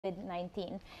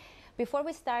COVID-19. Before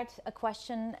we start, a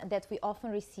question that we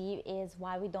often receive is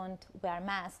why we don't wear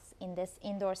masks in this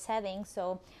indoor setting.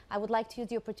 So I would like to use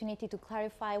the opportunity to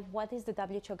clarify what is the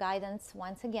WHO guidance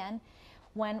once again.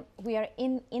 When we are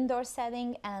in indoor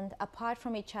setting and apart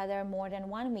from each other more than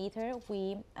 1 meter,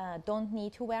 we don't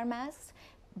need to wear masks.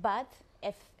 But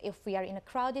if we are in a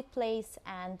crowded place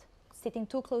and sitting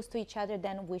too close to each other,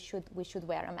 then we should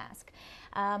wear a mask.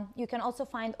 You can also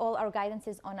find all our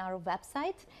guidances on our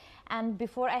website. And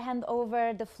before I hand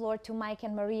over the floor to Mike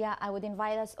and Maria, I would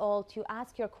invite us all to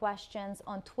ask your questions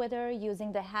on Twitter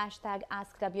using the hashtag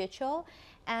AskWHO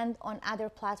and on other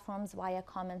platforms via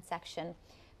comment section.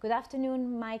 Good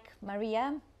afternoon, Mike,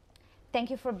 Maria. Thank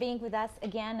you for being with us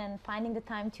again and finding the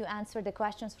time to answer the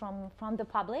questions from the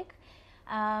public.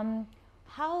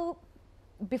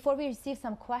 Before we receive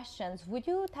some questions, would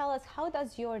you tell us how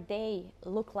does your day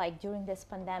look like during this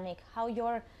pandemic? How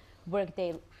your work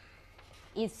day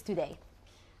is today?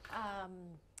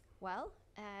 The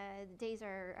days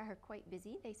are quite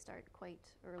busy. They start quite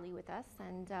early with us,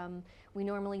 and we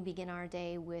normally begin our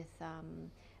day with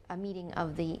a meeting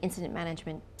of the incident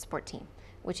management support team,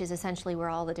 which is essentially where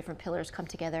all the different pillars come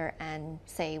together and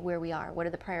say where we are, what are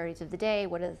the priorities of the day,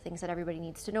 what are the things that everybody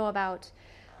needs to know about.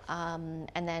 And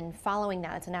then following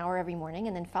that, it's an hour every morning,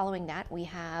 and then following that we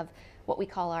have what we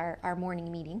call our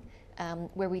morning meeting,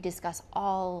 where we discuss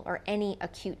all or any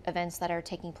acute events that are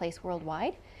taking place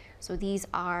worldwide. So these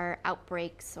are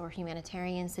outbreaks or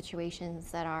humanitarian situations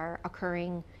that are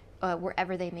occurring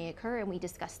wherever they may occur, and we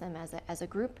discuss them as a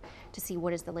group to see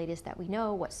what is the latest that we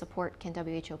know, what support can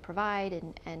WHO provide,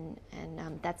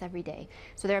 and that's every day.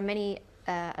 So there are many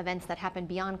events that happen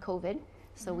beyond COVID.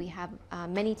 So we have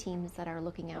many teams that are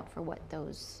looking out for what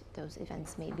those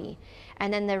events may be.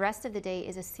 And then the rest of the day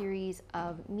is a series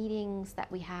of meetings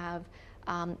that we have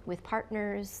with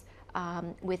partners,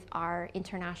 with our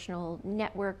international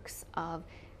networks of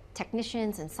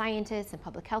technicians and scientists and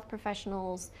public health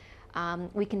professionals.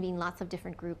 We convene lots of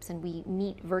different groups, and we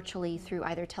meet virtually through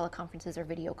either teleconferences or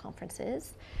video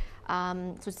conferences.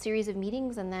 So it's a series of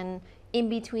meetings, and then in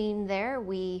between there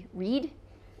we read,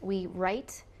 we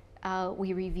write,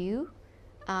 we review.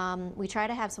 We try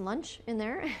to have some lunch in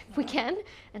there if we can,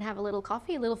 and have a little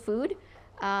coffee, a little food.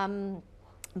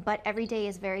 But every day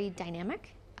is very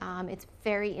dynamic. It's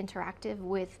very interactive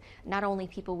with not only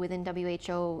people within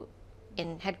WHO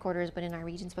in headquarters, but in our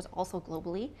regions, but also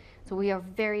globally. So we are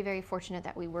very, very fortunate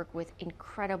that we work with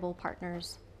incredible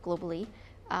partners globally,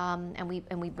 and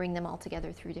we bring them all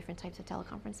together through different types of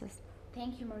teleconferences.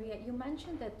 Thank you, Maria. You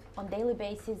mentioned that on a daily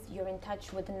basis you're in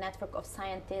touch with a network of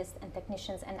scientists and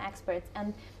technicians and experts.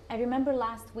 And I remember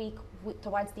last week,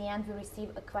 towards the end, we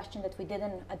received a question that we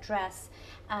didn't address.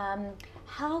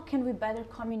 How can we better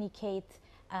communicate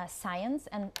science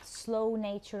and slow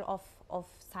nature of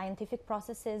scientific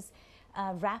processes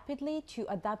rapidly to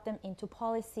adapt them into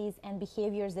policies and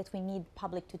behaviors that we need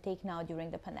public to take now during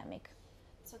the pandemic?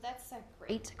 So that's a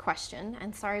great question,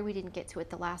 and sorry we didn't get to it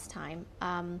the last time.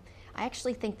 I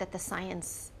actually think that the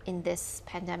science in this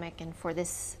pandemic and for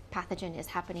this pathogen is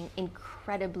happening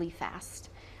incredibly fast,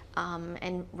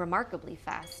 and remarkably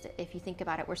fast. If you think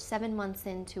about it, we're 7 months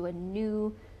into a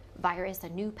new virus, a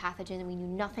new pathogen that we knew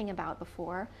nothing about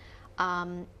before,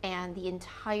 and the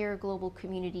entire global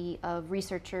community of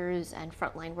researchers and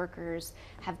frontline workers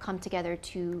have come together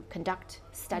to conduct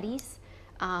studies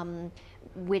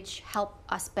which help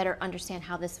us better understand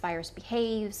how this virus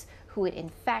behaves, who it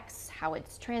infects, how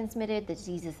it's transmitted, the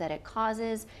diseases that it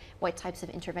causes, what types of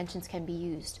interventions can be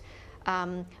used.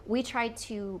 We try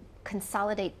to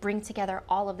consolidate, bring together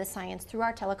all of the science through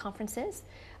our teleconferences,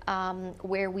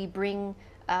 where we bring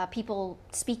people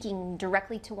speaking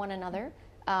directly to one another,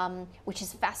 which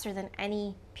is faster than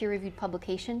any peer-reviewed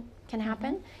publication can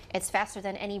happen. It's faster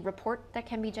than any report that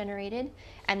can be generated.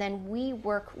 And then we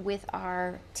work with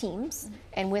our teams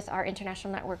and with our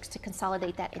international networks to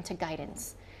consolidate that into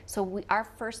guidance. So our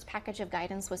first package of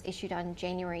guidance was issued on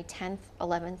January 10th,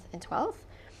 11th, and 12th.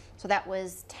 So that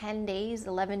was 10 days,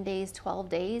 11 days, 12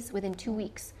 days, within 2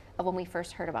 weeks of when we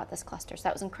first heard about this cluster. So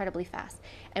that was incredibly fast.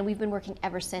 And we've been working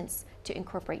ever since to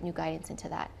incorporate new guidance into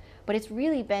that. But it's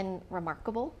really been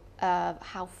remarkable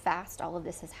how fast all of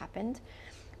this has happened.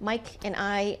 Mike and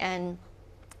I and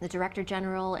the Director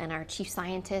General and our Chief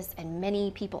Scientists and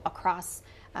many people across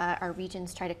our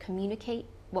regions try to communicate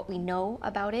what we know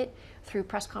about it through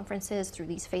press conferences, through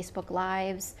these Facebook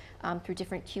Lives, through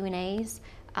different Q&As.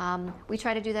 We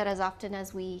try to do that as often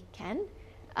as we can.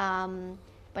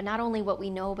 But not only what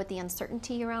we know, but the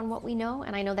uncertainty around what we know.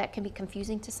 And I know that can be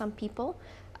confusing to some people.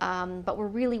 But we're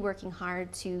really working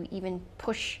hard to even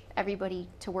push everybody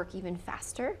to work even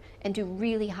faster and do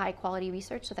really high quality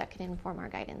research so that can inform our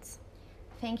guidance.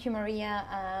 Thank you, Maria,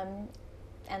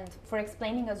 and for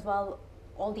explaining as well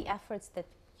all the efforts that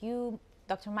you,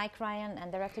 Dr. Mike Ryan,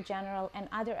 and Director General and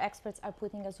other experts are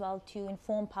putting as well to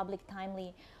inform public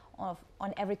timely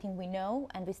on everything we know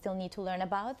and we still need to learn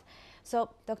about. So,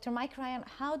 Dr. Mike Ryan,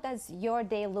 how does your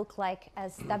day look like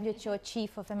as WHO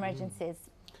Chief of Emergencies?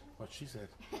 What she said.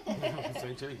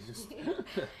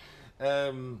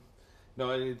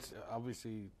 No, it's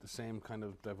obviously the same kind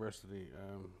of diversity.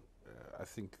 I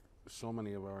think so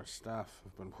many of our staff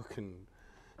have been working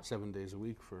 7 days a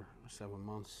week for 7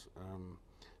 months.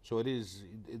 So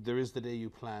there is the day you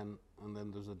plan and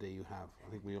then there's the day you have. I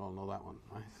think we all know that one,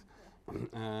 right?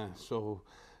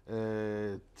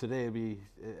 Today will be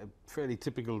a fairly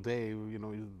typical day, you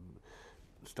know,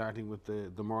 starting with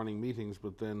the morning meetings,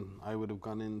 but then I would have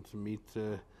gone in to meet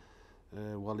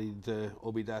Walid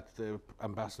Obidat, the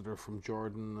ambassador from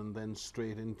Jordan, and then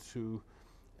straight into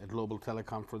a global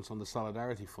teleconference on the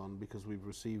Solidarity Fund, because we've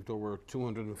received over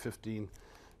 $215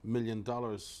 million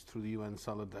through the UN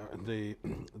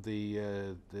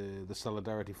the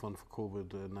Solidarity Fund for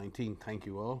COVID-19. Thank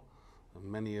you all. And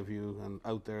many of you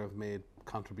out there have made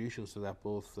contributions to that,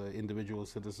 both individual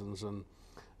citizens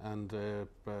and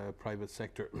private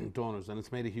sector donors, and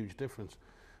it's made a huge difference.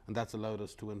 And that's allowed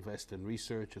us to invest in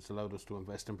research, it's allowed us to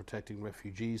invest in protecting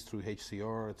refugees through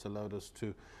HCR, it's allowed us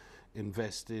to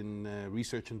invest in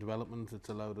research and development, it's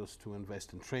allowed us to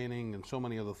invest in training and so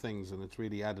many other things, and it's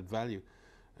really added value.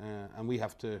 And we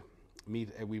have to meet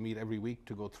every week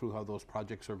to go through how those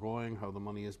projects are going, how the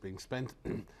money is being spent,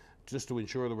 just to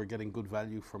ensure that we're getting good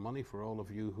value for money for all of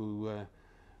you who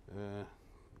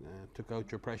took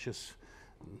out your precious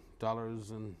dollars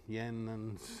and yen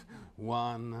and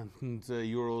won and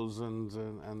euros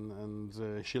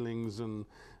and shillings and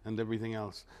everything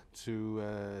else to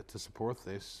support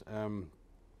this.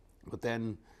 But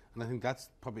then, and I think that's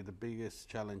probably the biggest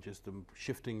challenge, is the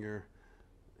shifting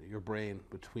your brain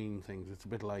between things. It's a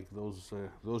bit like those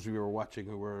of you who are watching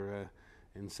who were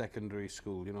in secondary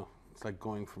school. You know, it's like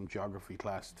going from geography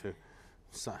class to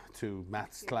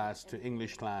maths class to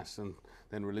English class and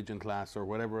then religion class or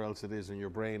whatever else it is, and your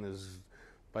brain is,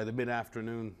 by the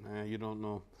mid-afternoon, you don't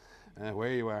know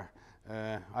where you are.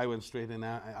 I went straight in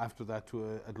after that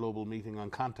to a global meeting on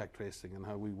contact tracing and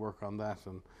how we work on that,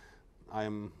 and I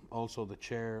am also the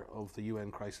chair of the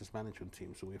UN Crisis Management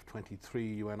Team, so we have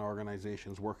 23 UN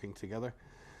organizations working together.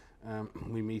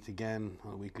 We meet again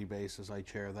on a weekly basis. I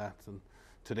chair that, and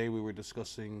today we were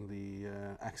discussing the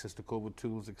Access to COVID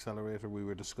Tools Accelerator. We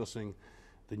were discussing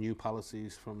the new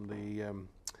policies from the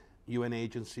UN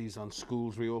agencies on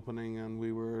schools reopening, and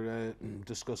we were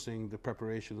discussing the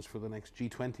preparations for the next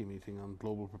G20 meeting on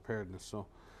global preparedness. So,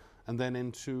 and then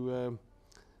into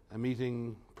a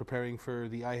meeting preparing for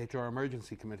the IHR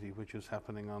Emergency Committee, which is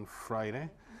happening on Friday.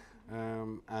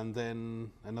 And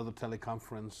then another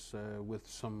teleconference with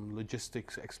some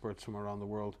logistics experts from around the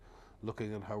world,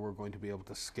 looking at how we're going to be able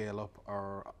to scale up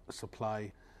our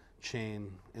supply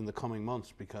chain in the coming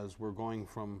months, because we're going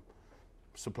from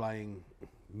supplying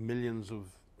millions of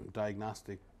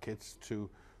diagnostic kits to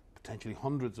potentially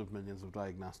hundreds of millions of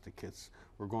diagnostic kits.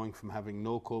 We're going from having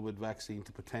no COVID vaccine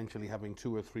to potentially having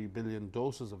 2 or 3 billion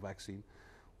doses of vaccine.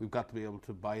 We've got to be able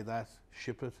to buy that,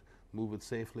 ship it, move it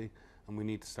safely, and we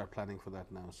need to start planning for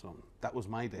that now. So that was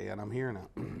my day, and I'm here now.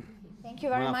 Thank you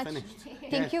very much.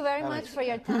 Thank you very much for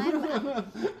your time.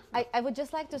 I would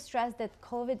just like to stress that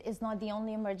COVID is not the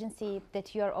only emergency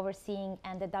that you are overseeing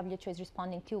and the WHO is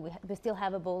responding to. We still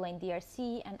have Ebola in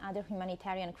DRC and other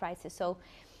humanitarian crises. So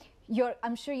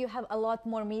I'm sure you have a lot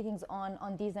more meetings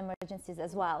on these emergencies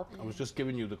as well. I was just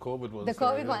giving you the COVID ones. The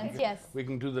COVID ones, yes. We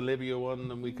can do the Libya one,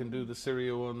 and we can do the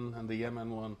Syria one, and the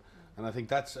Yemen one. And I think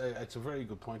that's it's a very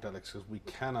good point, Alex, because we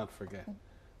cannot forget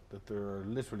that there are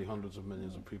literally hundreds of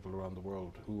millions of people around the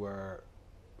world who are,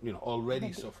 you know,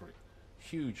 already suffering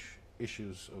huge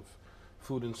issues of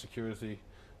food insecurity,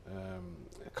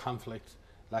 conflict,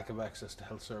 lack of access to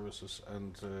health services,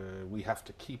 and we have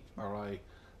to keep our eye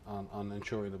on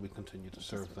ensuring that we continue to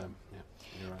serve them. Yeah,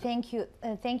 you're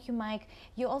right. Thank you, Mike.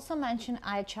 You also mentioned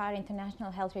IHR,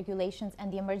 International Health Regulations,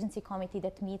 and the Emergency Committee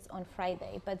that meets on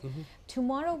Friday. But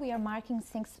tomorrow we are marking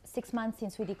six months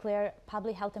since we declare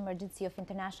public health emergency of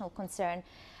international concern.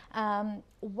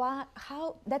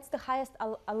 That's the highest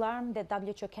alarm that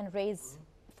WHO can raise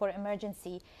for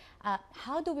emergency.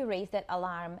 How do we raise that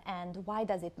alarm, and why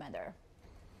does it matter?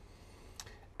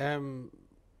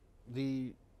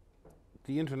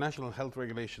 The international health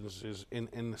regulations is,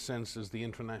 in a sense, is the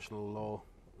international law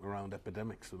around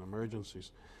epidemics and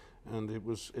emergencies. and it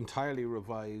was entirely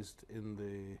revised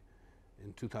in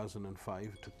 2005.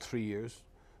 It took 3 years.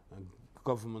 And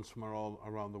governments from all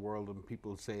around the world, and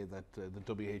people say that the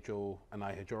WHO and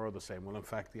IHR are the same. Well, in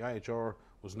fact, the IHR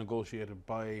was negotiated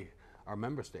by our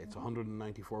member states.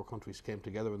 194 countries came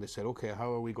together and they said, okay,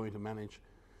 how are we going to manage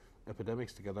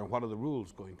epidemics together, and what are the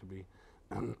rules going to be?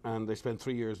 And they spent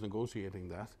 3 years negotiating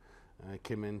that. It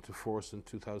came into force in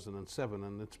 2007,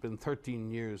 and it's been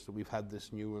 13 years that we've had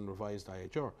this new and revised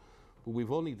IHR. But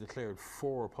we've only declared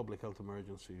 4 public health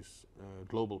emergencies,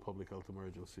 global public health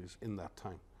emergencies, in that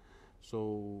time.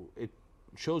 So it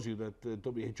shows you that the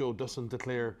WHO doesn't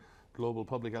declare global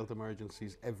public health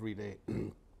emergencies every day.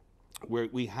 Where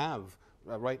we have,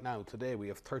 right now, today, we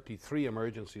have 33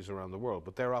 emergencies around the world,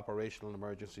 but they're operational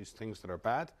emergencies, things that are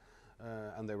bad,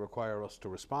 and they require us to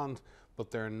respond,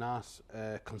 but they're not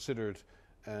considered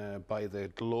by the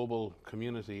global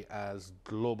community as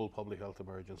global public health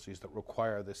emergencies that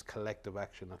require this collective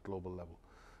action at global level.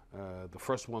 The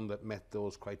first one that met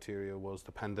those criteria was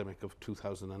the pandemic of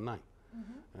 2009.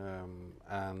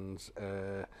 And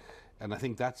I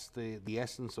think that's the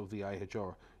essence of the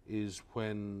IHR, is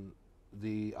when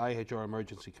the IHR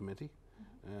Emergency Committee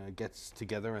gets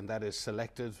together, and that is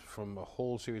selected from a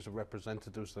whole series of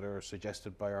representatives that are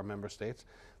suggested by our member states.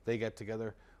 They get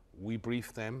together, we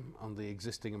brief them on the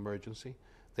existing emergency.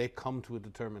 They come to a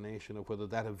determination of whether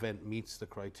that event meets the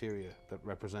criteria that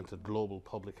represent a global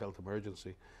public health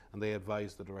emergency, and they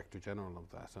advise the Director General of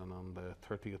that. And on the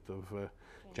 30th of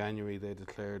January, they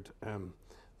declared,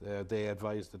 they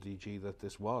advised the DG that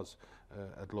this was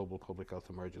a global public health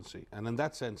emergency. And in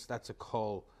that sense, that's a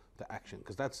call to action,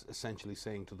 because that's essentially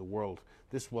saying to the world,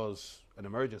 this was an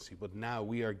emergency, but now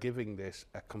we are giving this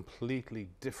a completely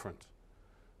different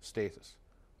status.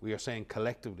 We are saying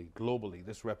collectively, globally,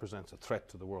 this represents a threat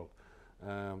to the world.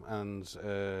 And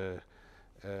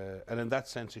in that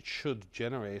sense, it should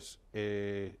generate,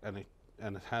 and it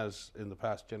has in the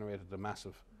past generated a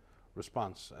massive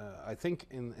response. I think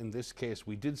in this case,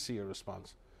 we did see a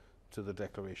response to the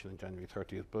declaration on January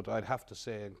 30th, but I'd have to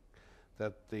say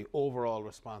that the overall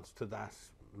response to that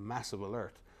massive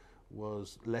alert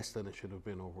was less than it should have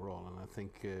been overall. And I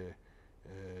think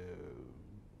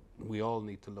we all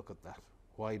need to look at that.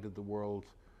 Why did the world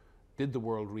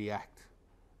react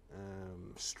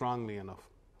strongly enough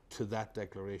to that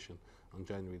declaration on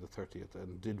January the 30th?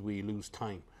 And did we lose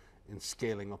time in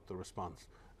scaling up the response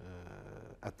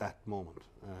at that moment?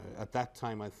 At that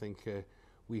time, I think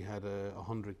we had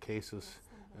 100 cases,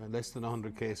 less than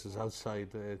 100 cases outside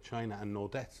China, and no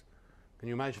deaths. Can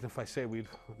you imagine if I say we'd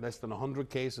less than 100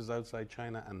 cases outside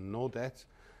China and no deaths,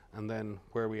 and then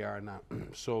where we are now?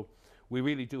 So we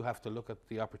really do have to look at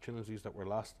the opportunities that were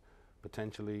lost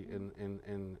potentially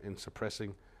in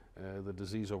suppressing the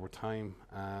disease over time,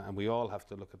 and we all have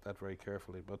to look at that very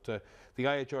carefully. But the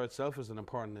IHR itself is an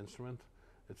important instrument.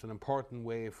 It's an important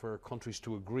way for countries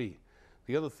to agree.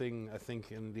 The other thing I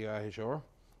think in the IHR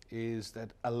is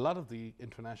that a lot of the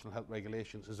international health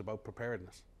regulations is about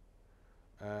preparedness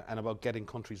and about getting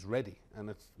countries ready. And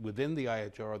it's within the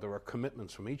IHR there are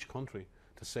commitments from each country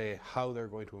to say how they're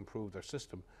going to improve their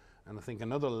system. And I think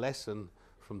another lesson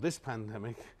from this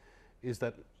pandemic is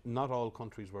that not all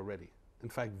countries were ready. In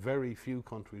fact, very few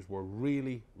countries were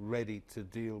really ready to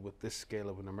deal with this scale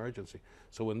of an emergency.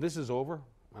 So when this is over,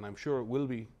 and I'm sure it will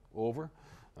be over,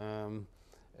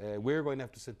 we're going to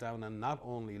have to sit down and not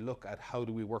only look at how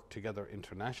do we work together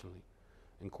internationally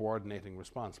in coordinating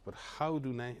response, but how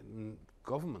do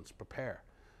governments prepare.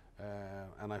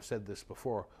 And I've said this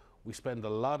before, we spend a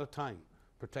lot of time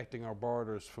protecting our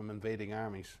borders from invading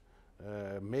armies.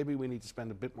 Maybe we need to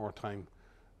spend a bit more time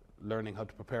learning how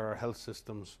to prepare our health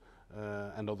systems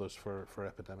and others for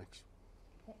epidemics.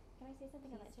 Can I say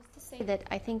something on that? Just to say that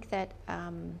I think that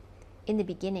in the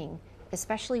beginning,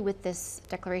 especially with this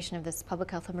declaration of this public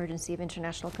health emergency of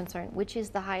international concern, which is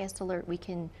the highest alert we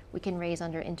can raise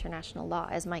under international law,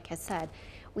 as Mike has said,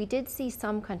 we did see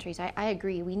some countries, I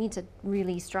agree, we need to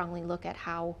really strongly look at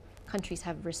how countries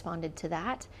have responded to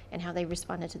that and how they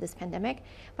responded to this pandemic.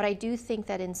 But I do think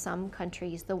that in some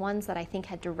countries, the ones that I think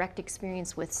had direct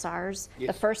experience with SARS, yes,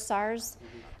 the first SARS,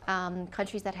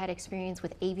 countries that had experience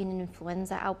with avian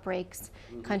influenza outbreaks,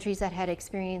 countries that had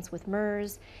experience with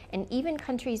MERS, and even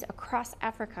countries across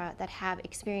Africa that have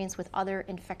experience with other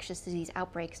infectious disease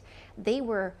outbreaks, they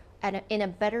were in a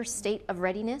better state of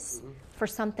readiness for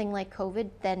something like COVID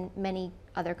than many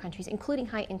other countries, including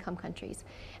high-income countries.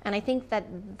 And I think that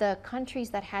the countries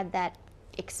that had that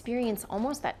experience,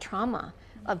 almost that trauma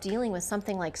of dealing with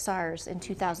something like SARS in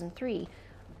 2003,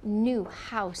 knew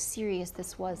how serious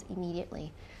this was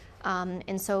immediately.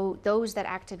 And so those that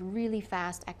acted really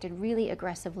fast, acted really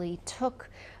aggressively, took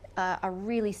a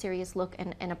really serious look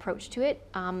and approach to it,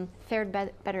 fared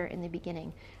better in the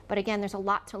beginning. But again, there's a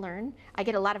lot to learn. I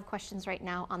get a lot of questions right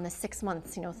now on the 6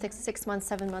 months, 6 months,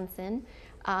 7 months in.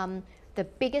 The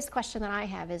biggest question that I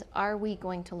have is, are we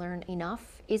going to learn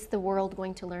enough? Is the world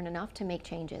going to learn enough to make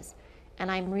changes? And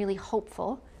I'm really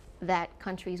hopeful that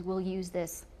countries will use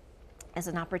this as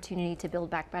an opportunity to build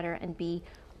back better and be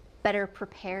better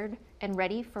prepared and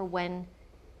ready for when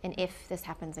and if this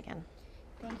happens again.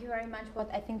 Thank you very much. But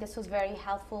I think this was very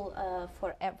helpful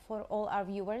for all our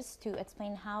viewers to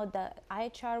explain how the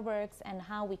IHR works and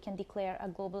how we can declare a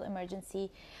global emergency.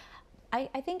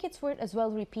 I think it's worth as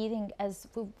well repeating, as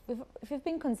we've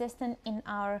been consistent in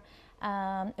our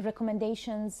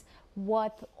recommendations,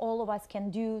 what all of us can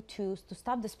do to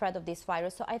stop the spread of this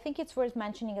virus. So I think it's worth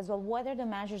mentioning as well, what are the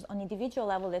measures on individual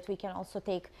level that we can also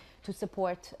take to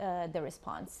support the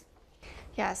response?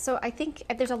 Yeah, so I think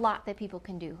there's a lot that people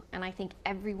can do, and I think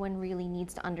everyone really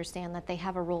needs to understand that they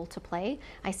have a role to play.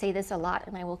 I say this a lot,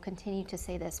 and I will continue to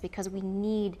say this, because we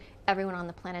need everyone on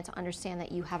the planet to understand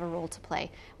that you have a role to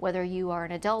play. Whether you are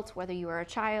an adult, whether you are a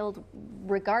child,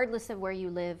 regardless of where you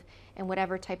live and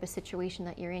whatever type of situation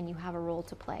that you're in, you have a role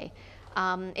to play.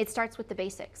 It starts with the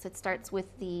basics. It starts with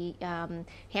the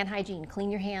hand hygiene.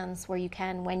 Clean your hands where you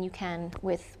can, when you can,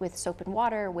 with soap and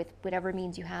water, with whatever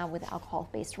means you have, with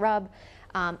alcohol-based rub.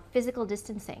 Physical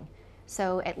distancing.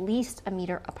 So at least 1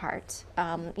 meter apart,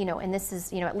 and this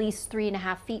is, at least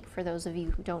 3.5 feet for those of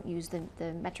you who don't use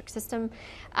the metric system,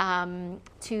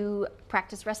 to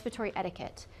practice respiratory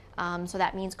etiquette. So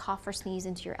that means cough or sneeze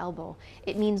into your elbow.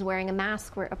 It means wearing a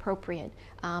mask where appropriate.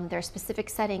 There are specific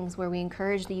settings where we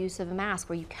encourage the use of a mask,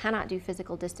 where you cannot do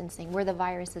physical distancing, where the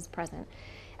virus is present.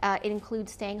 It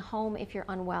includes staying home if you're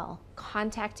unwell,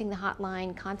 contacting the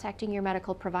hotline, contacting your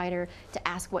medical provider to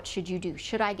ask, what should you do?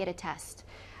 Should I get a test?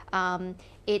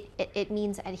 It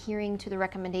means adhering to the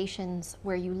recommendations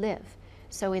where you live.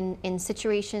 So in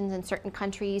situations in certain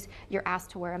countries, you're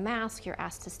asked to wear a mask, you're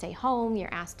asked to stay home,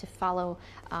 you're asked to follow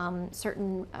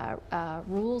certain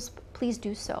rules. Please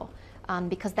do so,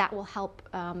 because that will help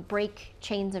break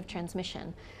chains of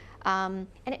transmission. And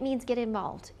it means get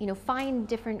involved. Find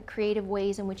different creative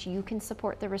ways in which you can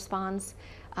support the response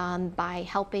by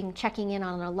helping, checking in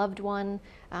on a loved one,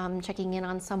 checking in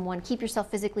on someone. Keep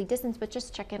yourself physically distanced, but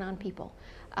just check in on people.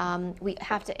 We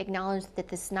have to acknowledge that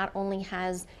this not only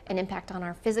has an impact on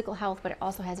our physical health, but it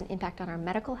also has an impact on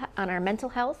our mental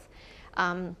health.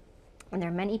 And there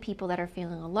are many people that are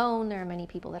feeling alone. There are many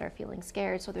people that are feeling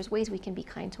scared. So there's ways we can be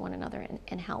kind to one another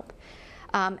and help.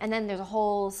 And then there's a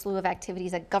whole slew of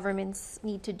activities that governments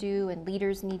need to do and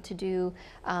leaders need to do.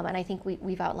 And I think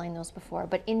we've outlined those before.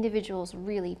 But individuals,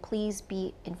 really, please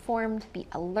be informed, be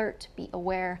alert, be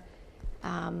aware,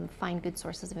 find good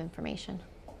sources of information.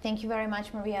 Thank you very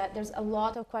much, Maria. There's a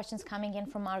lot of questions coming in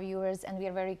from our viewers, and we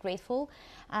are very grateful.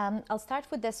 I'll start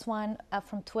with this one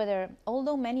from Twitter.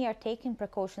 Although many are taking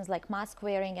precautions like mask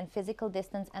wearing and physical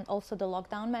distance and also the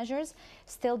lockdown measures,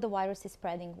 still the virus is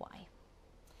spreading. Why?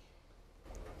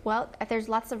 Well, there's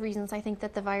lots of reasons I think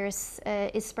that the virus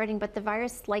is spreading, but the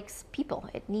virus likes people.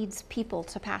 It needs people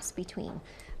to pass between.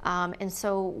 And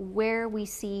so where we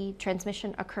see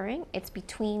transmission occurring, it's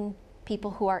between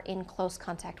people who are in close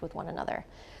contact with one another.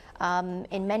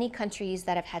 In many countries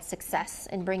that have had success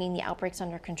in bringing the outbreaks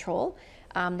under control,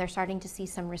 they're starting to see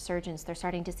some resurgence. They're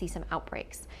starting to see some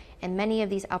outbreaks. And many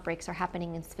of these outbreaks are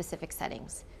happening in specific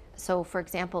settings. So, for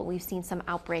example, we've seen some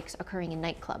outbreaks occurring in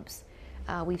nightclubs.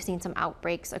 We've seen some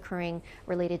outbreaks occurring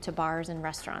related to bars and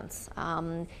restaurants,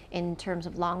 in terms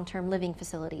of long-term living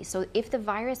facilities. So if the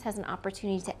virus has an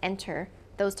opportunity to enter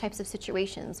those types of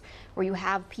situations where you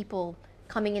have people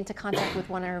coming into contact with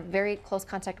one or very close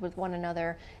contact with one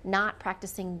another, not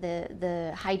practicing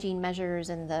the hygiene measures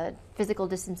and the physical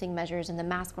distancing measures and the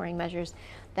mask wearing measures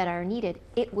that are needed,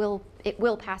 it will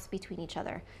pass between each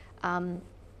other.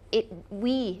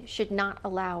 We should not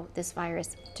allow this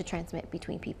virus to transmit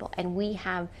between people, and we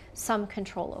have some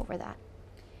control over that.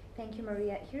 Thank you,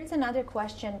 Maria. Here's another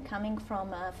question coming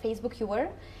from a Facebook viewer.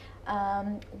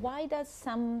 Why does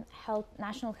some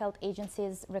national health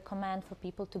agencies recommend for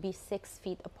people to be 6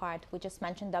 feet apart? We just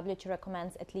mentioned WHO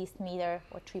recommends at least meter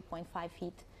or 3.5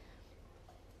 feet.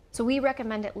 So we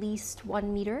recommend at least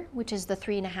 1 meter, which is the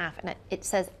 3.5, and it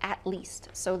says at least.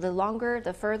 So the longer,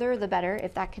 the further, the better,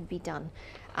 if that could be done.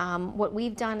 What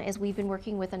we've done is we've been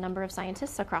working with a number of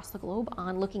scientists across the globe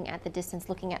on looking at the distance,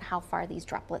 looking at how far these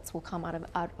droplets will come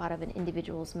out of an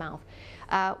individual's mouth.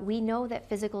 We know that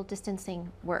physical distancing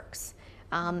works.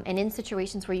 And in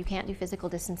situations where you can't do physical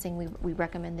distancing, we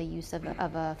recommend the use of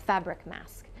a fabric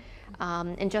mask.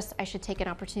 And I should take an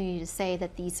opportunity to say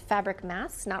that these fabric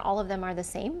masks, not all of them are the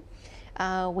same.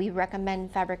 We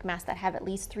recommend fabric masks that have at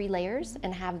least 3 layers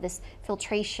and have this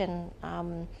filtration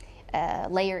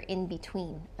layer in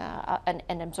between,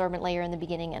 an absorbent layer in the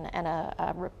beginning and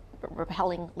a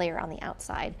repelling layer on the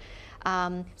outside.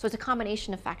 So it's a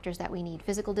combination of factors that we need.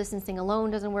 Physical distancing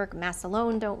alone doesn't work, masks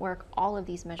alone don't work. All of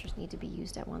these measures need to be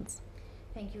used at once.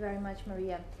 Thank you very much,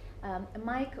 Maria.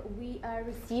 Mike, we are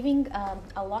receiving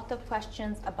a lot of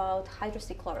questions about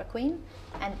hydroxychloroquine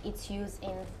and its use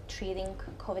in treating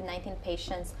COVID-19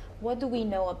 patients. What do we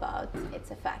know about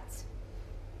its effects?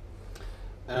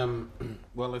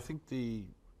 Well, I think the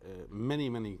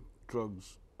many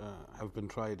drugs have been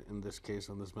tried in this case,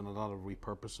 and there's been a lot of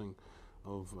repurposing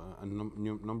of a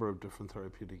number of different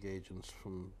therapeutic agents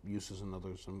from uses in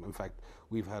others. And in fact,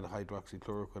 we've had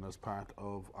hydroxychloroquine as part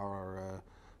of our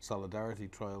Solidarity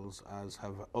trials, as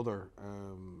have other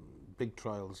big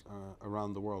trials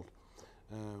around the world.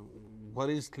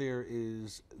 What is clear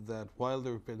is that while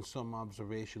there have been some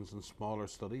observations in smaller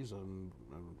studies and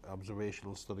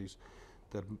observational studies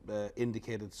that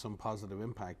indicated some positive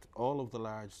impact, all of the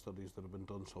large studies that have been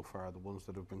done so far, the ones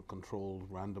that have been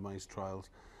controlled, randomized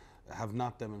trials, have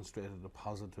not demonstrated a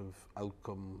positive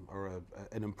outcome or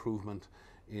an improvement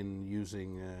in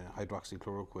using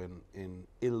hydroxychloroquine in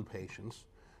ill patients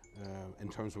in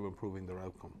terms of improving their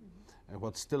outcome.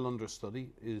 What's still under study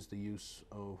is the use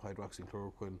of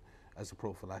hydroxychloroquine as a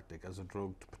prophylactic, as a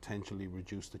drug to potentially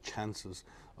reduce the chances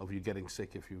of you getting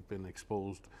sick if you've been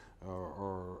exposed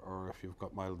or if you've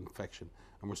got mild infection.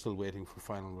 And we're still waiting for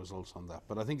final results on that.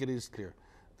 But I think it is clear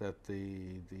that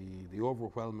the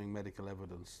overwhelming medical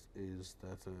evidence is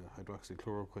that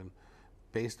hydroxychloroquine,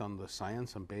 based on the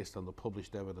science and based on the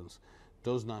published evidence,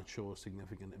 does not show a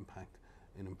significant impact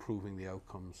in improving the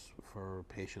outcomes for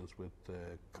patients with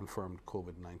confirmed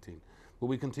COVID-19. But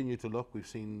we continue to look. We've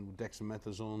seen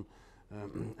dexamethasone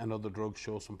and other drugs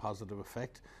show some positive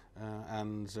effect,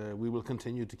 and we will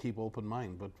continue to keep open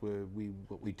mind. But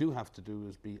what we do have to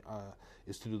do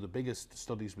is to do the biggest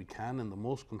studies we can in the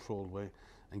most controlled way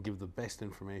and give the best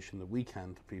information that we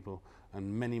can to people.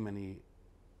 And many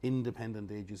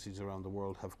independent agencies around the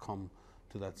world have come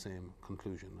to that same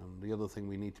conclusion. And the other thing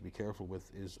we need to be careful with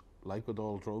is, like with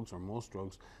all drugs or most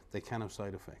drugs, they can have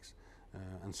side effects.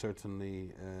 And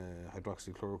certainly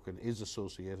hydroxychloroquine is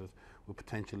associated with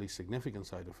potentially significant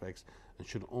side effects and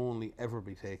should only ever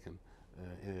be taken,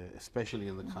 especially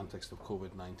in the context of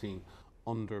COVID-19,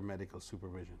 under medical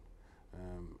supervision.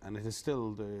 And it is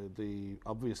still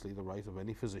obviously the right of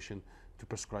any physician to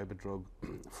prescribe a drug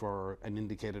for an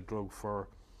indicated drug for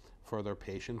their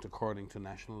patient according to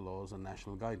national laws and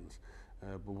national guidance.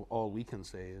 But all we can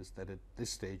say is that at this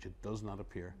stage it does not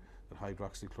appear that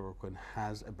hydroxychloroquine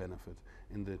has a benefit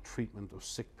in the treatment of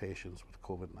sick patients with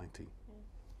COVID-19.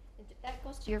 That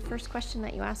goes to your first question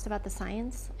that you asked about the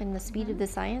science and the speed of the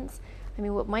science. I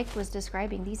mean, what Mike was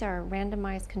describing, these are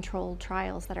randomized controlled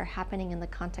trials that are happening in the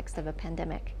context of a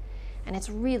pandemic. And it's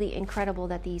really incredible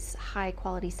that these high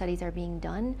quality studies are being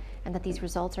done and that these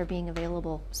results are being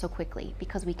available so quickly,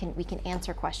 because we can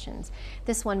answer questions.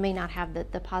 This one may not have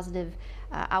the positive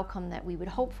outcome that we would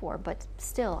hope for, but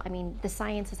still, I mean, the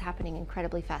science is happening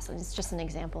incredibly fast. And it's just an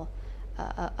example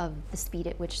of the speed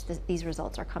at which these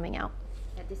results are coming out.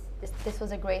 Yeah, this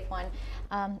was a great one.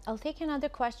 I'll take another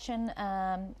question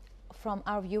from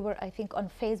our viewer, I think on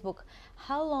Facebook.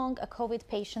 How long a COVID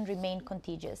patient remain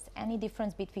contagious? Any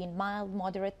difference between mild,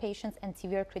 moderate patients and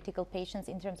severe critical patients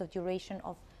in terms of duration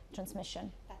of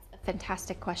transmission? That's a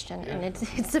fantastic question, and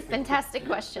it's a fantastic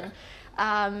question.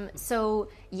 So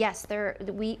yes,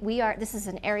 this is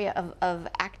an area of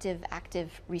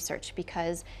active research,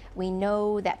 because we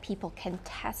know that people can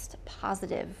test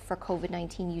positive for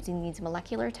COVID-19 using these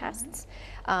molecular tests,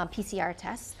 PCR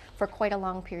tests, for quite a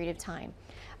long period of time.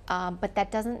 But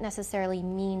that doesn't necessarily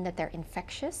mean that they're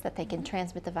infectious, that they can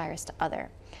transmit the virus to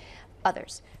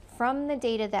others. From the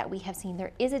data that we have seen,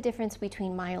 there is a difference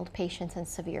between mild patients and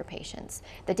severe patients.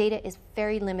 The data is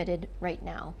very limited right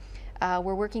now.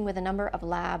 We're working with a number of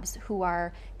labs who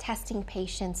are testing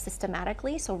patients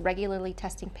systematically, so regularly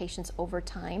testing patients over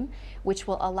time, which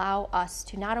will allow us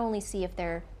to not only see if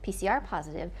they're PCR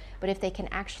positive, but if they can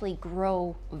actually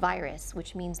grow virus,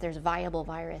 which means there's viable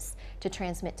virus to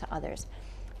transmit to others.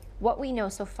 What we know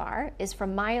so far is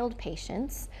from mild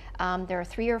patients, there are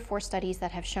 3 or 4 studies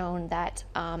that have shown that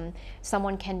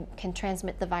someone can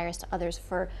transmit the virus to others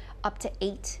for up to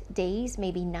 8 days,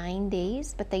 maybe 9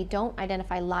 days, but they don't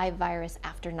identify live virus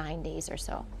after 9 days or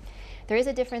so. There is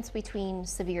a difference between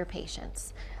severe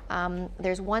patients.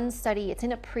 There's one study, it's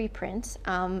in a preprint,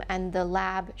 and the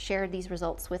lab shared these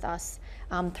results with us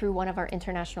through one of our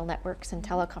international networks and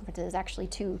teleconferences, actually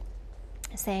 2.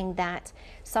 saying that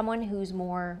someone who's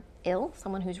more ill,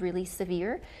 someone who's really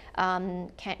severe,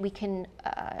 we can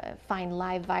find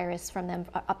live virus from them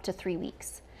up to 3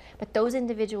 weeks. But those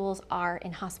individuals are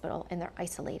in hospital and they're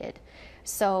isolated.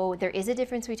 So there is a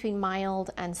difference between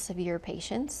mild and severe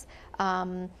patients,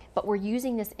 but we're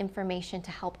using this information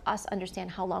to help us understand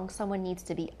how long someone needs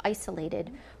to be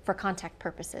isolated for contact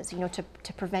purposes,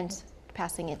 to prevent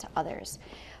passing it to others.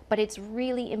 But it's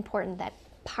really important that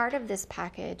part of this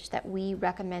package that we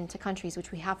recommend to countries,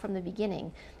 which we have from the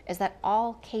beginning, is that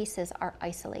all cases are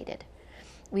isolated.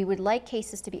 We would like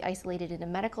cases to be isolated in a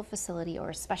medical facility or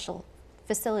a special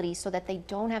facility so that they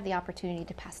don't have the opportunity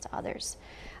to pass to others.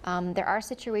 There are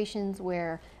situations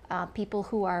where people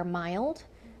who are mild,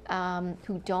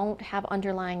 who don't have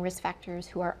underlying risk factors,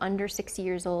 who are under 60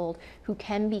 years old, who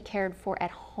can be cared for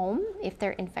at home if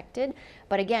they're infected.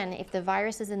 But again, if the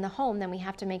virus is in the home, then we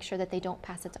have to make sure that they don't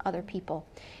pass it to other people.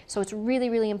 So it's really,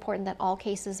 really important that all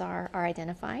cases are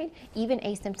identified, even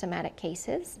asymptomatic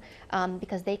cases,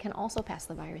 because they can also pass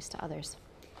the virus to others.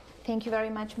 Thank you very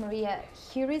much, Maria.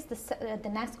 Here is the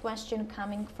next question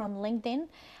coming from LinkedIn.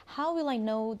 How will I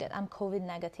know that I'm COVID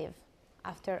negative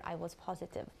after I was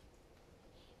positive?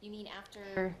 You mean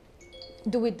after?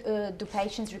 Do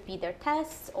patients repeat their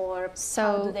tests, or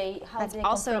how do they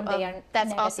confirm they are That's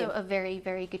negative? also a very,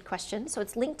 very good question. So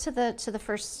it's linked to the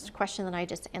first question that I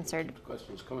just answered. The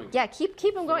question's coming. Yeah, keep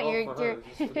them going.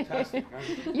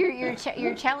 You're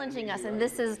You're challenging us, and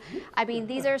this is, I mean,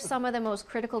 these are some of the most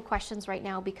critical questions right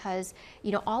now because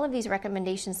all of these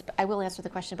recommendations. I will answer the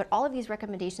question, but all of these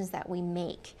recommendations that we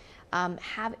make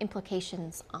have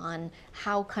implications on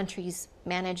how countries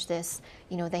manage this.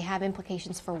 They have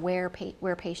implications for where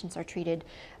patients are treated,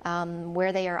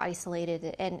 where they are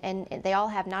isolated, and they all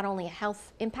have not only a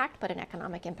health impact but an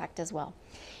economic impact as well.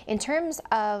 In terms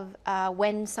of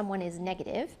when someone is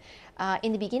negative,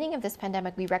 in the beginning of this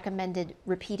pandemic, we recommended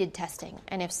repeated testing,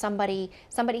 and if somebody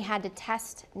had to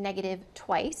test negative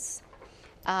twice,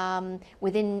 and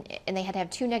they had to have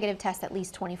 2 negative tests at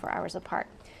least 24 hours apart.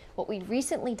 What we've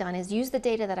recently done is use the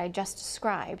data that I just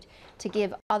described to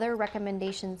give other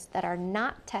recommendations that are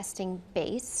not testing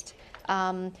based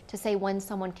to say when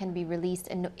someone can be released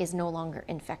and is no longer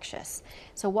infectious.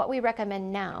 So what we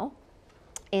recommend now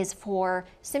is for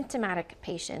symptomatic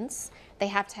patients, they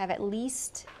have to have at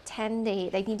least 10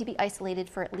 days, they need to be isolated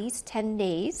for at least 10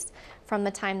 days from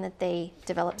the time that they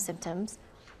develop symptoms,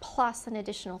 plus an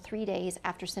additional 3 days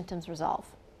after symptoms resolve.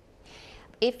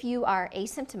 If you are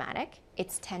asymptomatic,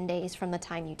 it's 10 days from the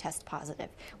time you test positive.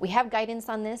 We have guidance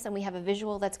on this and we have a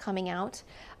visual that's coming out,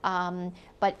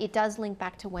 but it does link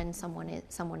back to when someone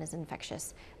is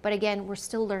infectious. But again, we're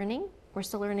still learning. We're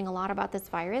still learning a lot about this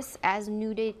virus. As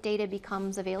new data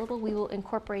becomes available, we will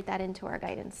incorporate that into our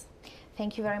guidance.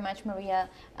 Thank you very much, Maria.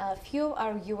 A few of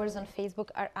our viewers on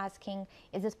Facebook are asking,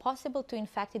 is it possible to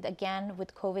infect it again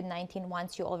with COVID-19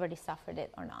 once you already suffered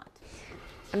it or not?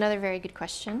 Another very good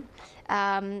question.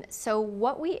 So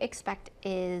what we expect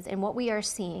is, and what we are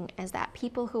seeing is that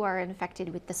people who are infected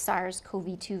with the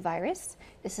SARS-CoV-2 virus,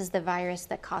 this is the virus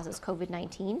that causes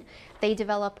COVID-19, they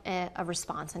develop a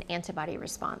response, an antibody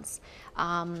response,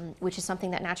 which is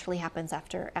something that naturally happens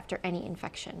after any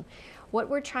infection. What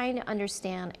we're trying to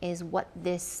understand is what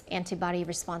this antibody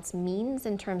response means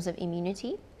in terms of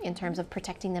immunity, in terms of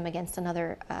protecting them against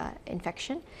another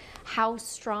infection, how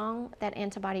strong that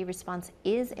antibody response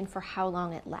is, and for how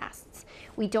long it lasts.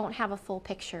 We don't have a full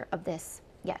picture of this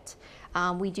yet.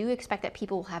 We do expect that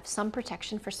people will have some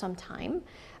protection for some time,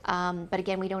 but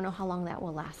again, we don't know how long that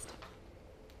will last.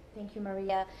 Thank you,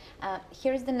 Maria.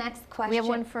 Here's the next question. We have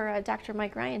one for Dr.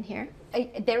 Mike Ryan here.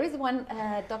 There is one,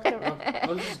 Dr.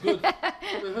 Oh, this is good.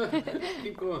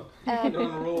 Keep going. You're on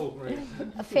a roll, right?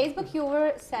 A Facebook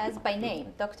viewer says by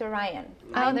name, Dr. Ryan.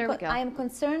 There we go. I am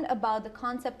concerned about the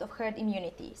concept of herd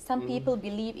immunity. Some people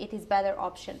believe it is better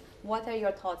option. What are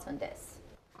your thoughts on this?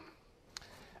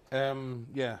 Herd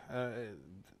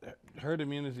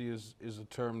immunity is a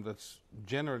term that's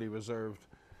generally reserved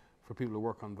for people who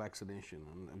work on vaccination,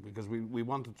 and because we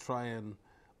want to try and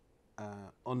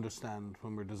understand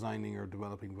when we're designing or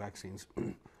developing vaccines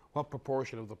what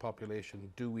proportion of the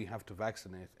population do we have to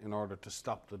vaccinate in order to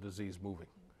stop the disease moving.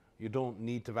 You don't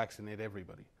need to vaccinate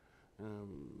everybody,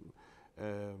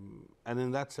 and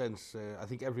in that sense I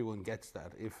think everyone gets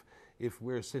that. If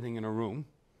we're sitting in a room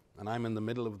and I'm in the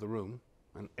middle of the room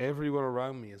and everyone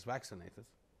around me is vaccinated,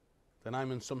 then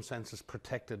I'm in some senses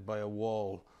protected by a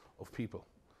wall of people.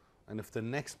 And if the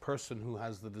next person who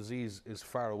has the disease is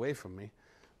far away from me,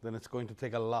 then it's going to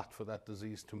take a lot for that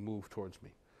disease to move towards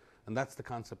me. And that's the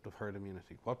concept of herd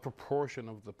immunity. What proportion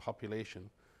of the population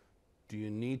do you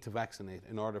need to vaccinate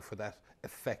in order for that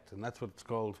effect? And that's what it's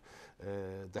called,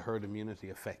 the herd immunity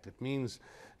effect. It means,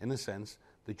 in a sense,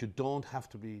 that you don't have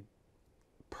to be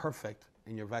perfect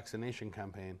in your vaccination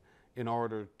campaign in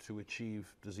order to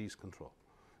achieve disease control.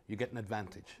 You get an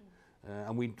advantage.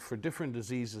 And for different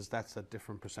diseases, that's at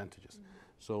different percentages.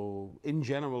 So in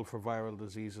general, for viral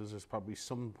diseases, it's probably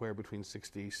somewhere between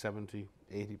 60, 70,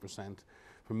 80%.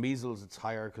 For measles, it's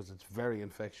higher because it's very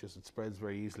infectious. It spreads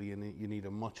very easily, and you need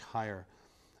a much higher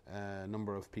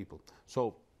number of people.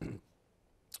 So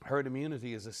herd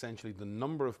immunity is essentially the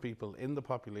number of people in the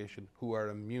population who are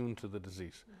immune to the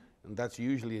disease. And that's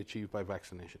usually achieved by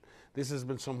vaccination. This has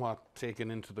been somewhat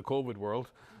taken into the COVID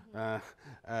world,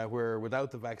 where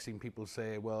without the vaccine, people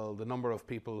say, well, the number of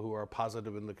people who are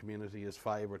positive in the community is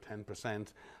 5 or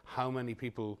 10%. How many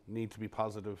people need to be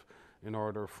positive in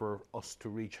order for us to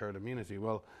reach herd immunity?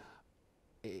 Well,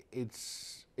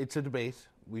 it's a debate.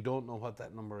 We don't know what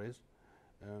that number is.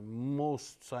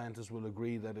 Most scientists will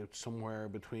agree that it's somewhere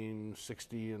between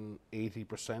 60 and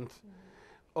 80%.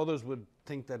 Others would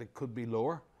think that it could be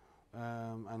lower.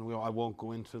 And I won't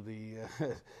go into the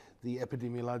the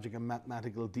epidemiologic and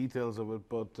mathematical details of it,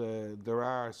 but there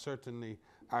are certainly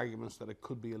arguments that it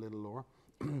could be a little lower.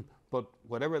 But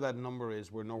whatever that number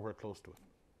is, we're nowhere close to it,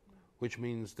 which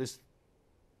means this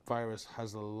virus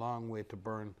has a long way to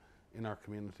burn in our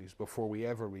communities before we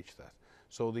ever reach that.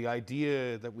 So the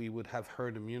idea that we would have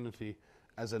herd immunity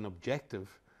as an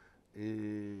objective,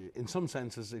 in some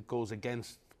senses, it goes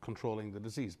against controlling the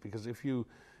disease, because if you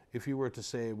were to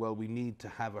say, well, we need to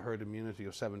have a herd immunity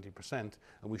of 70% and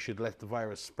we should let the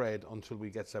virus spread until we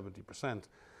get 70%,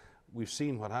 we've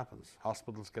seen what happens.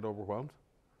 Hospitals get overwhelmed.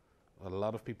 A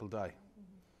lot of people die.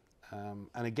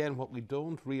 And again, what we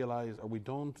don't realize or we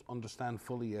don't understand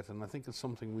fully yet, and I think it's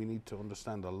something we need to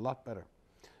understand a lot better,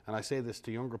 and I say this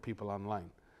to younger people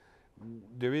online,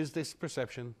 there is this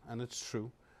perception, and it's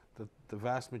true, that the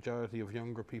vast majority of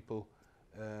younger people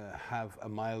have a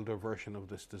milder version of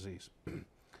this disease.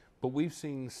 But we've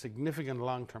seen significant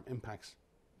long-term impacts.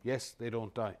 Yes, they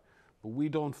don't die, but we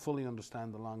don't fully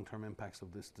understand the long-term impacts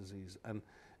of this disease. And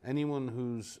anyone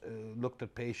who's looked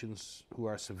at patients who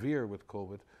are severe with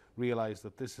COVID realize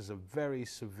that this is a very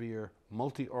severe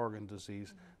multi-organ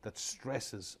disease that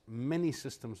stresses many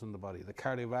systems in the body, the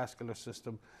cardiovascular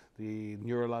system, the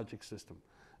neurologic system.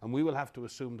 And we will have to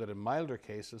assume that in milder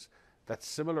cases, that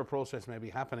similar process may be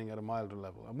happening at a milder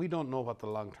level. And we don't know what the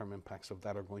long-term impacts of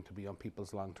that are going to be on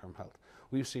people's long-term health.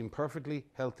 We've seen perfectly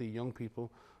healthy young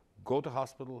people go to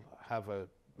hospital, have a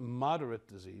moderate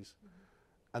disease,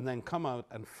 and then come out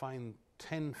and find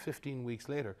 10, 15 weeks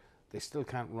later, they still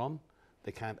can't run,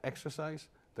 they can't exercise,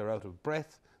 they're out of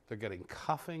breath, they're getting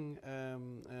coughing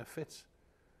fits.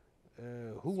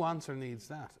 Who wants or needs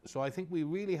that? So I think we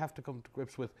really have to come to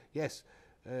grips with, yes,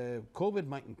 COVID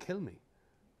mightn't kill me,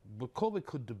 but COVID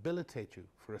could debilitate you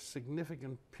for a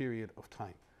significant period of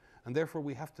time. And therefore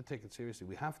we have to take it seriously.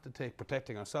 We have to take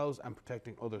protecting ourselves and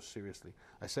protecting others seriously.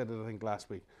 I said it, I think, last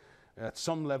week. At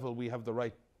some level we have the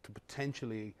right to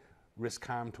potentially risk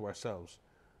harm to ourselves.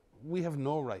 We have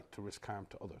no right to risk harm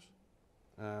to others.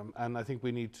 And I think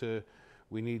we need to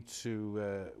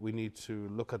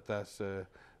look at that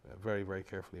very, very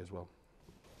carefully as well.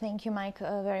 Thank you, Mike,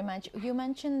 very much. You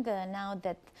mentioned now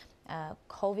that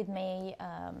COVID may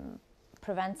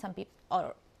prevent some people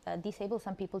or disable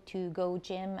some people to go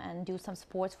gym and do some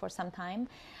sports for some time.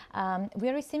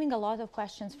 We're receiving a lot of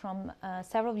questions from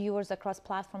several viewers across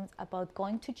platforms about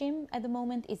going to gym at the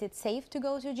moment. Is it safe to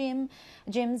go to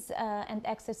gyms and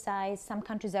exercise? Some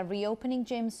countries are reopening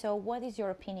gyms. So what is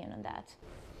your opinion on that?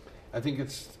 I think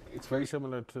it's very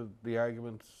similar to the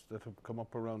arguments that have come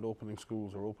up around opening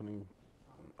schools or opening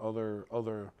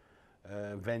other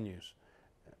venues.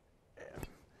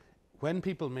 When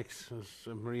people mix, as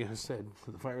Maria has said,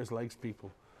 the virus likes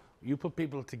people. You put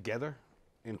people together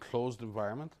in closed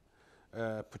environment,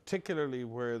 particularly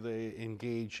where they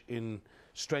engage in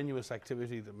strenuous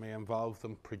activity that may involve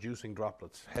them producing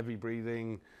droplets, heavy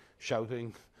breathing,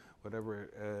 shouting,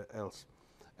 whatever else.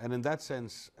 And in that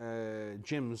sense,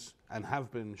 gyms and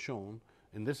have been shown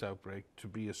in this outbreak to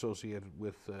be associated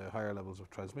with higher levels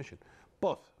of transmission.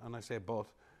 But, and I say but,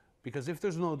 because if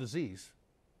there's no disease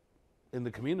in the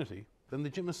community, then the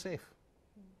gym is safe.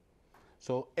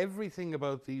 So everything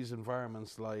about these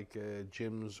environments like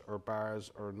gyms or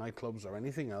bars or nightclubs or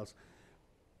anything else,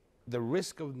 the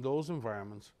risk of those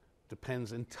environments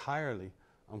depends entirely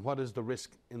on what is the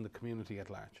risk in the community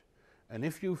at large. And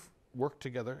if you've worked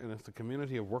together, and if the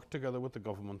community have worked together with the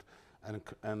government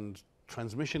and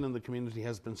transmission in the community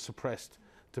has been suppressed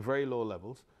to very low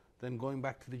levels, then going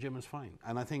back to the gym is fine.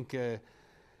 And I think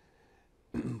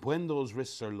when those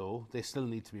risks are low, they still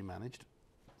need to be managed.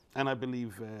 And I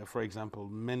believe, for example,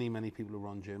 many people who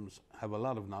run gyms have a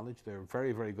lot of knowledge. They're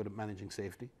very, very good at managing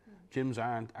safety. Gyms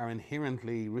are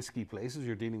inherently risky places.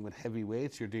 You're dealing with heavy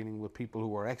weights. You're dealing with people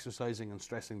who are exercising and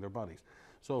stressing their bodies.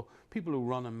 So people who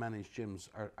run and manage gyms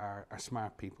are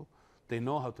smart people. They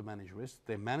know how to manage risk.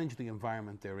 They manage the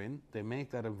environment they're in. They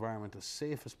make that environment as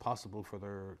safe as possible for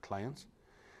their clients.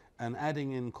 And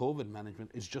adding in COVID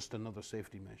management is just another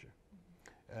safety measure.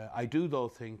 I do, though,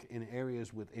 think in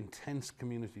areas with intense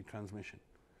community transmission,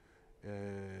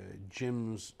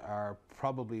 gyms are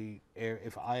probably,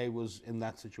 if I was in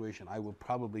that situation, I would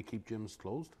probably keep gyms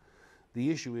closed. The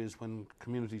issue is when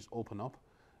communities open up,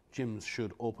 gyms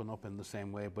should open up in the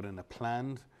same way, but in a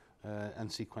planned and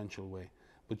sequential way.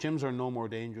 But gyms are no more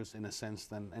dangerous in a sense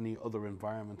than any other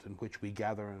environment in which we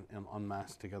gather en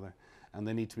masse together, and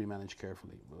they need to be managed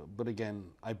carefully. But again,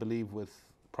 I believe with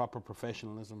proper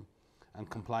professionalism and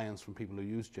compliance from people who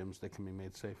use gyms, they can be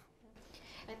made safe.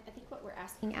 I think what we're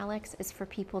asking, Alex, is for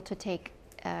people to take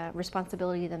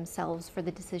responsibility themselves for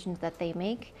the decisions that they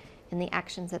make and the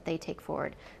actions that they take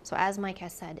forward. So as Mike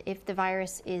has said, if the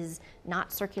virus is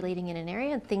not circulating in an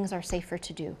area, things are safer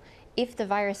to do. If the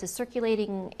virus is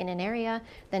circulating in an area,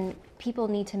 then people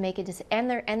need to make a decision,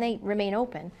 and they remain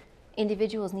open.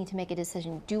 Individuals need to make a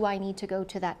decision. Do I need to go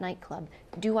to that nightclub?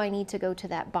 Do I need to go to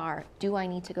that bar? Do I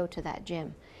need to go to that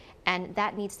gym? And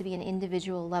that needs to be an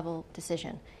individual level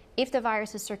decision. If the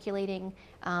virus is circulating,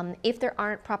 if there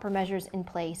aren't proper measures in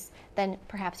place, then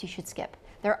perhaps you should skip.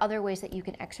 There are other ways that you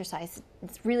can exercise.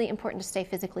 It's really important to stay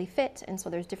physically fit, and so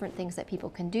there's different things that people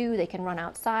can do. They can run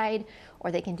outside,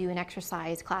 or they can do an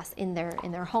exercise class in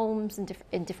their homes,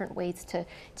 in different ways to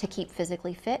keep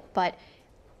physically fit. But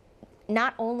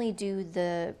not only do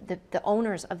the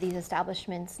owners of these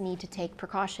establishments need to take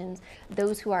precautions,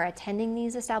 those who are attending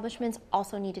these establishments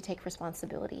also need to take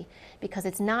responsibility, because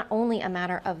it's not only a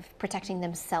matter of protecting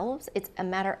themselves, it's a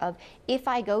matter of, if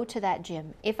I go to that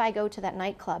gym, if I go to that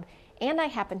nightclub, and I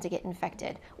happen to get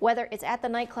infected, whether it's at the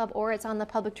nightclub or it's on the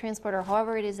public transport or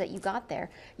however it is that you got there,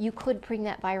 you could bring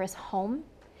that virus home.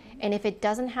 And if it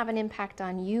doesn't have an impact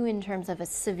on you in terms of a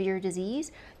severe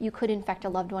disease, you could infect a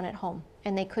loved one at home.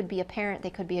 And they could be a parent,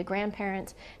 they could be a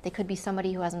grandparent, they could be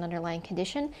somebody who has an underlying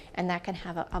condition, and that can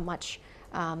have a much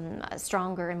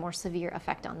stronger and more severe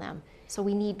effect on them. So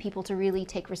we need people to really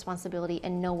take responsibility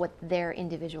and know what their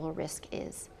individual risk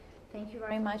is. Thank you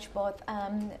very much, both.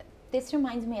 This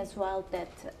reminds me as well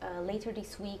that later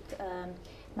this week,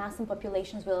 mass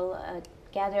populations will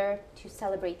gather to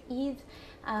celebrate Eid.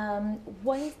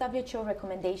 What is WHO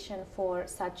recommendation for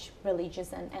such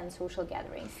religious and social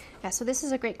gatherings? Yeah, so this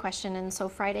is a great question. And so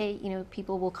Friday,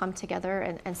 people will come together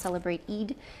and celebrate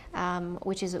Eid,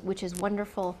 which is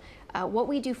wonderful. What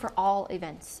we do for all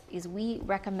events is we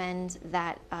recommend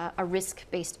that a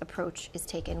risk-based approach is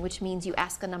taken, which means you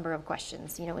ask a number of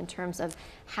questions, in terms of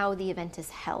how the event is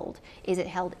held. Is it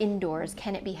held indoors?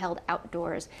 Can it be held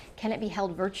outdoors? Can it be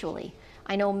held virtually?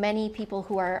 I know many people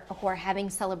who are having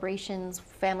celebrations,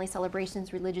 family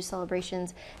celebrations, religious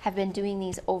celebrations, have been doing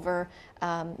these over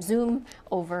Zoom,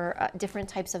 over different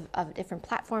types of different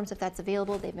platforms, if that's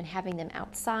available. They've been having them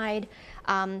outside.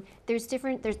 There's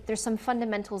some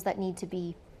fundamentals that need to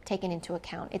be taken into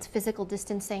account. It's physical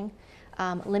distancing,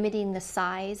 limiting the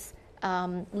size,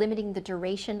 limiting the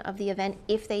duration of the event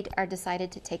if they are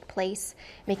decided to take place,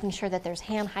 making sure that there's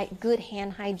good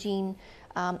hand hygiene,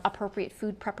 appropriate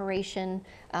food preparation,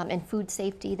 and food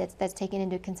safety that's taken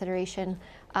into consideration.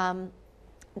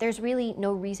 There's really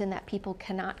no reason that people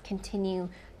cannot continue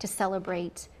to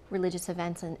celebrate religious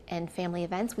events and family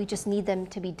events. We just need them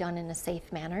to be done in a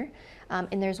safe manner,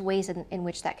 and there's ways in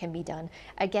which that can be done.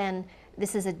 Again,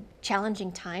 this is a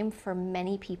challenging time for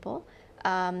many people,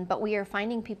 but we are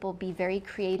finding people be very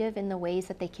creative in the ways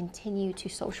that they continue to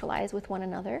socialize with one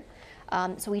another.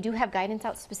 So we do have guidance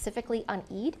out specifically on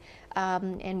Eid,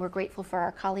 and we're grateful for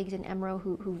our colleagues in EMRO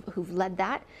who've led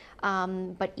that.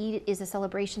 But Eid is a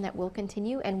celebration that will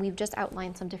continue, and we've just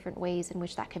outlined some different ways in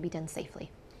which that can be done safely.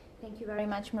 Thank you very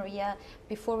much, Maria.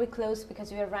 Before we close,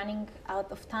 because we are running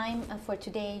out of time for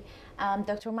today,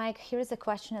 Dr. Mike, here is a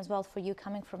question as well for you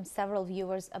coming from several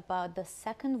viewers about the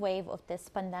second wave of this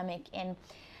pandemic in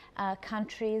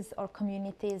countries or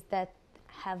communities that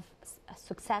have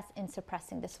success in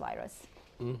suppressing this virus.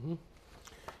 Mm-hmm.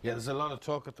 Yeah, there's a lot of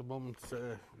talk at the moment.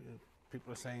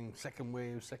 People are saying second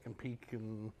wave, second peak,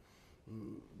 and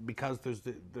because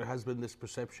there has been this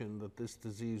perception that this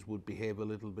disease would behave a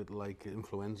little bit like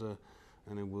influenza,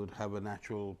 and it would have a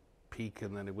natural peak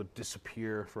and then it would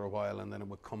disappear for a while and then it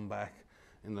would come back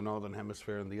in the northern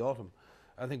hemisphere in the autumn.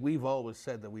 I think we've always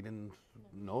said that we didn't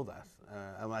know that.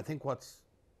 And I think what's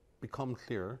become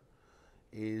clear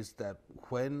is that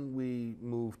when we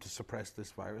move to suppress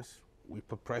this virus, we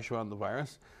put pressure on the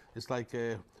virus. It's like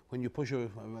when you push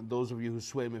those of you who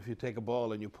swim, if you take a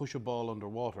ball and you push a ball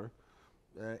underwater,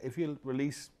 if you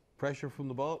release pressure from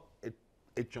the ball,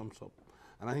 it jumps up.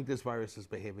 And I think this virus is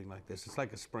behaving like this. It's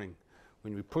like a spring.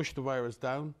 When we push the virus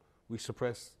down, we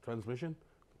suppress transmission.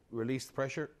 Release the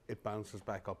pressure, it bounces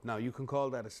back up. Now, you can call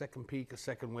that a second peak, a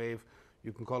second wave.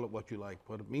 You can call it what you like.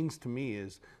 What it means to me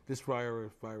is this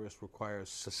virus requires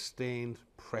sustained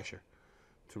pressure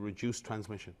to reduce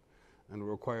transmission, and it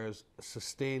requires a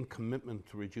sustained commitment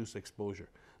to reduce exposure.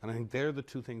 And I think they're the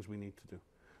two things we need to do.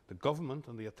 The government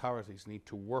and the authorities need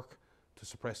to work to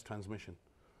suppress transmission.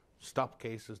 Stop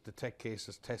cases, detect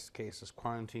cases, test cases,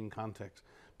 quarantine contacts,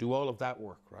 do all of that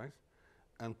work, right?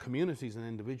 And communities and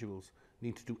individuals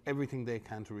need to do everything they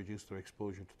can to reduce their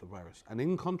exposure to the virus. And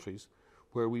in countries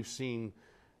where we've seen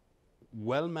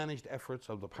well-managed efforts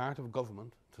on the part of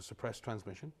government to suppress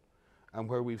transmission, and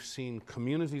where we've seen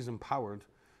communities empowered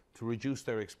to reduce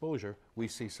their exposure, we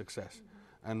see success.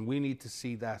 And we need to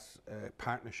see that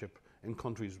partnership in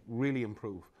countries really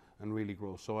improve and really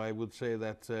grow. So I would say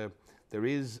that there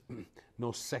is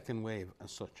no second wave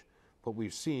as such. What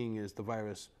we're seeing is the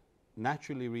virus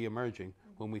naturally re-emerging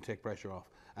when we take pressure off.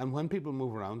 And when people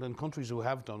move around, and countries who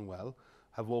have done well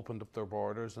have opened up their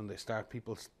borders and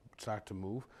people start to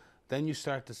move, then you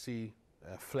start to see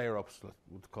flare-ups,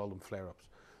 we'd call them flare-ups.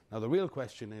 Now the real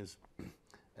question is,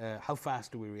 how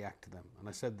fast do we react to them? And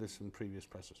I said this in previous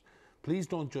presses. Please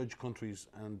don't judge countries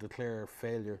and declare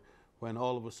failure when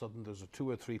all of a sudden there's 2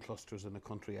 or 3 clusters in a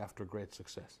country after great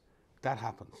success. That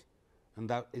happens, and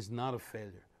that is not a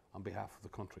failure on behalf of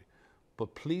the country.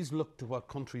 But please look to what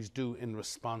countries do in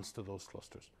response to those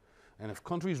clusters. And if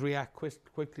countries react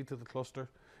quickly to the cluster,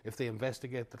 if they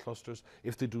investigate the clusters,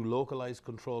 if they do localized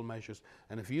control measures,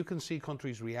 and if you can see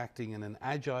countries reacting in an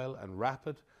agile and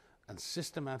rapid and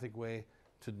systematic way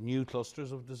to new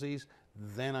clusters of disease,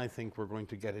 then I think we're going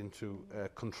to get into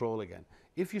control again.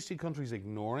 If you see countries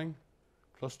ignoring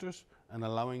clusters and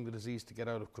allowing the disease to get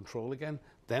out of control again,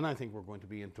 then I think we're going to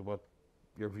be into what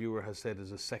your viewer has said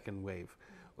is a second wave.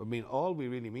 I mean, all we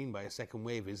really mean by a second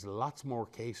wave is lots more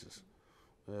cases.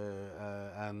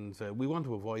 And we want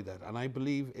to avoid that. And I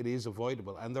believe it is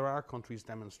avoidable. And there are countries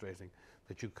demonstrating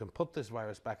that you can put this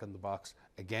virus back in the box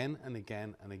again and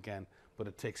again and again. But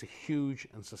it takes a huge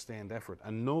and sustained effort.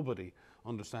 And nobody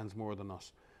understands more than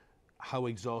us how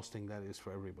exhausting that is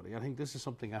for everybody. I think this is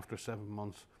something after 7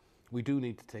 months we do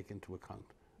need to take into account.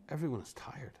 Everyone is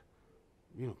tired.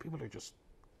 You know, people are just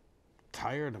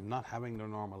tired of not having their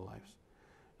normal lives.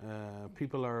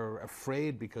 People are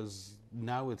afraid because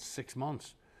now it's 6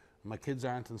 months. My kids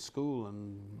aren't in school,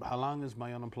 and how long is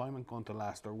my unemployment going to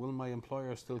last, or will my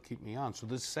employer still keep me on? So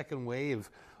this second wave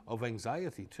of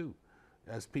anxiety too,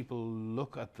 as people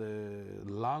look at the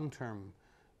long-term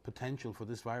potential for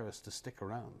this virus to stick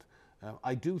around.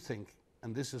 I do think,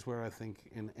 and this is where I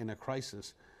think in a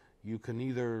crisis, you can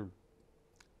either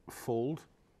fold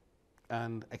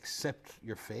and accept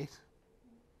your fate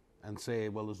and say,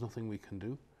 well, there's nothing we can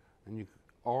do,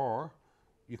 or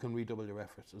you can redouble your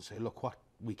efforts and say, look, what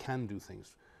we can do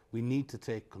things. We need to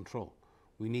take control.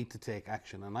 We need to take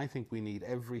action. And I think we need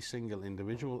every single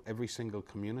individual, every single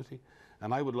community.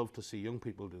 And I would love to see young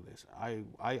people do this.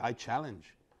 I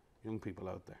challenge young people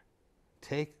out there.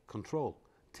 Take control.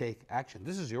 Take action.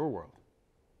 This is your world.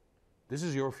 This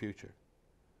is your future.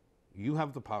 You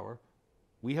have the power.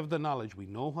 We have the knowledge. We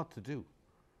know what to do.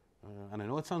 And I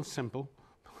know it sounds simple,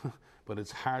 but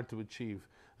it's hard to achieve.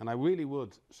 And I really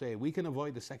would say we can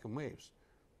avoid the second waves.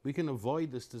 We can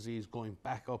avoid this disease going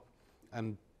back up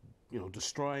and, you know,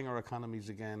 destroying our economies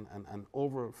again and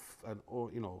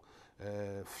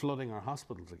flooding our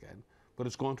hospitals again. But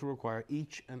it's going to require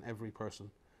each and every person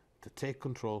to take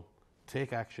control,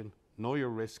 take action, know your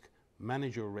risk,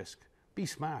 manage your risk, be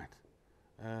smart,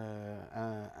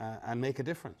 and make a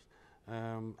difference.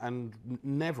 And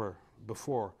never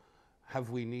before have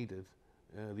we needed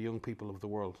the young people of the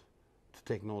world to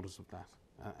take notice of that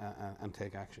and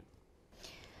take action.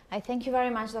 I thank you very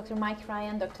much, Dr. Mike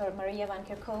Ryan, Dr. Maria Van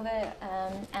Kerkhove,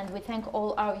 and we thank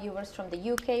all our viewers from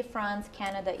the UK, France,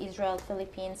 Canada, Israel,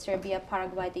 Philippines, Serbia,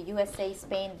 Paraguay, the USA,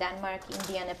 Spain, Denmark,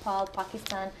 India, Nepal,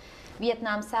 Pakistan,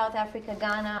 Vietnam, South Africa,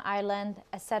 Ghana, Ireland,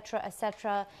 etc.,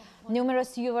 etc.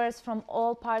 Numerous viewers from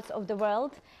all parts of the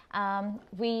world.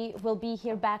 We will be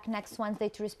here back next Wednesday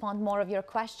to respond more of your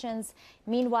questions.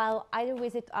 Meanwhile, either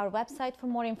visit our website for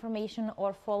more information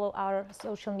or follow our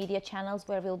social media channels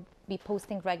where we'll be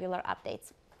posting regular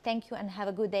updates. Thank you and have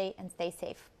a good day and stay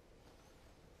safe.